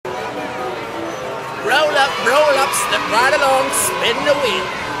roll up, step right along, spin the wheel.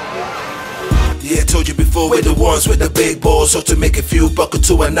 Yeah, told you before, we're the ones with the big balls. So to make a few buckle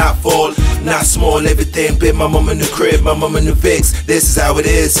to and not fall. Not small, everything big. My mom in the crib, my mom in the Vicks. This is how it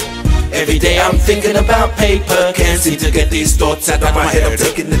is. Every day I'm thinking about paper. Can't seem to get these thoughts out of my head. I'm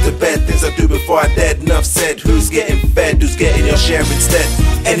taking it to bed, things I do before I dead. Enough said, who's getting fed, who's getting your share instead?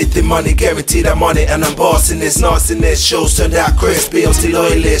 Anything money, guaranteed I'm on it. And I'm bossing this, nastiness. Shows turned out crispy, I'm still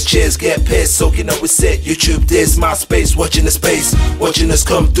loyalist. Cheers, get pissed, soaking up with sit. YouTube this, my space, watching the space. Watching us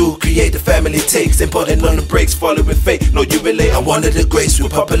come through, create the family takes. Then putting on the brakes, following fate. No, you relate, I'm one of the greats.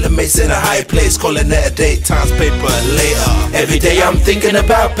 With popular mates in a high place, calling it a date. Times paper later. Every day I'm thinking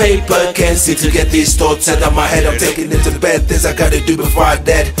about paper. Can't seem to get these thoughts out of my head. I'm taking it to bed, things I gotta do before I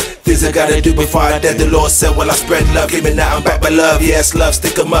dead. Things I gotta do before I dead. The Lord said, well I spread love, giving out I'm back by love. Yes, love,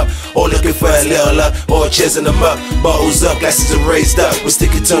 stick 'em up. All looking for a little love, all cheering them up. Bottles up, glasses are raised up. We're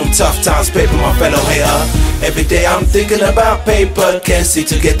sticking to them, tough times, paper, my fellow hater. Every day I'm thinking about paper. Can't seem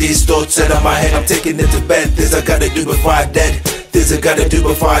to get these thoughts out of my head. I'm taking it to bed, things I gotta do before I dead. Things I gotta do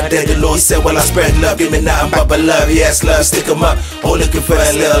before I dead. The Lord said, well I spread love, give me nothing but love. Yes, love, stick 'em up. All looking for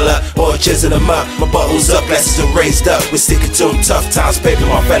a little love, all cheering them up. My bottles up, glasses are raised up. We're sticking to them, tough times, paper,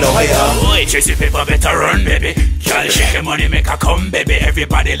 my fellow hater. Boy, chasing paper, better run, baby. Can't shake your money, make her come, baby.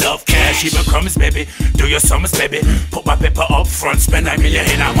 Everybody love cash, even crumbs, baby. Do your sums, baby. Put my paper up front, spend $1 million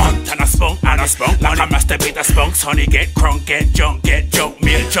in a month. And I spunk, like I masturbate the spunks. Honey, get crunk, get junk,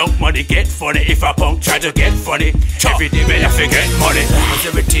 meal junk. Money get funny, if I punk, try to get funny. Every day, man, I forget money. Cause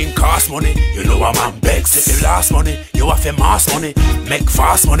everything costs money. You know I'm on begs. If you lost money, you have to mass money. Make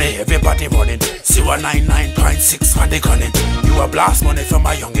fast money, everybody running. 099.6 for the gunning. You a blast money from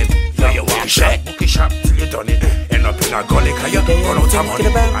my youngin'. You want shot, book it shop till you done it. End up in a gully, cause you run out of money.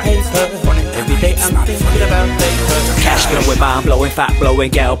 Every day I'm thinking about paper. Cash blowing, mind blowing, fat blowing,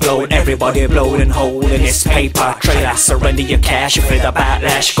 gal blowing. Everybody blowing and holding this paper. Trailer, surrender your cash, you feel the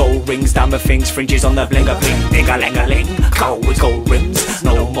backlash. Gold rings, diamond things, fringes on the blinga bling. Ding-a-ling-a-ling, gold with gold rims.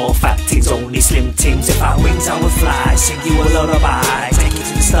 No more fat teams, only slim teams. If I wings I will fly, sing you a lullaby. Take you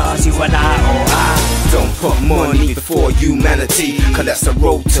to the stars, you and I, oh I. Don't put money before humanity, cause that's the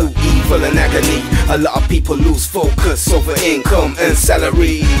road to evil and agony. A lot of people lose focus over income and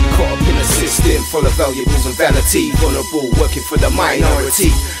salary. Caught up in a system full of valuables and vanity. Vulnerable, working for the minority.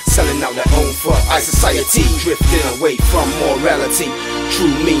 Selling out their own for our society. Drifting away from morality.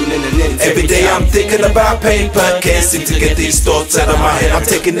 True meaning and integrity. Every day I'm thinking about paper. Can't seem to get these thoughts out of my head. I'm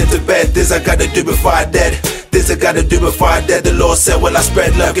taking it to bed, things I gotta do before I dead. Things I gotta do before I dead. The Lord said, well I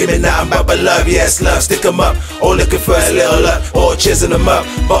spread love, give me nothing but love. Yes, love, stick 'em up. All looking for a little love, all cheering them up.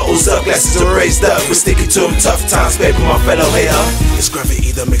 Bottles up, glasses are raised up. We're sticking to them, tough times, paper, my fellow hater. It's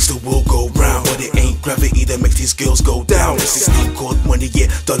gravity that makes the world go round, but it ain't gravity that makes these girls go down. It's this thing called money, yeah,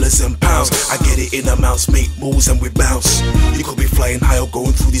 dollars and pounds. I get it in amounts, make moves and we bounce. You could be flying high or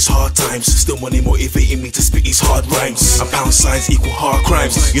going through these hard times. Still money motivating me to spit these hard rhymes. And pound signs equal hard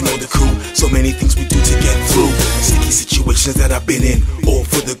crimes. You know the crew, so many things we do to get through. Sticky situations that I've been in, all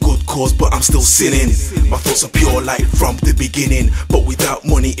for the good cause, but I'm still sinning. My thoughts are pure light from the beginning, but without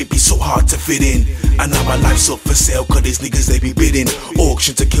money it'd be so hard to fit in. And now my life's up for sale, cause these niggas they be bidding.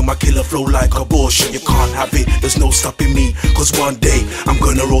 Auction to kill my killer flow like abortion. You can't have it, there's no stopping me, cause one day I'm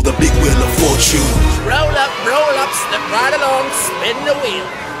gonna roll the big wheel of fortune. Roll up, step right along, spin the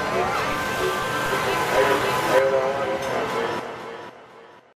wheel.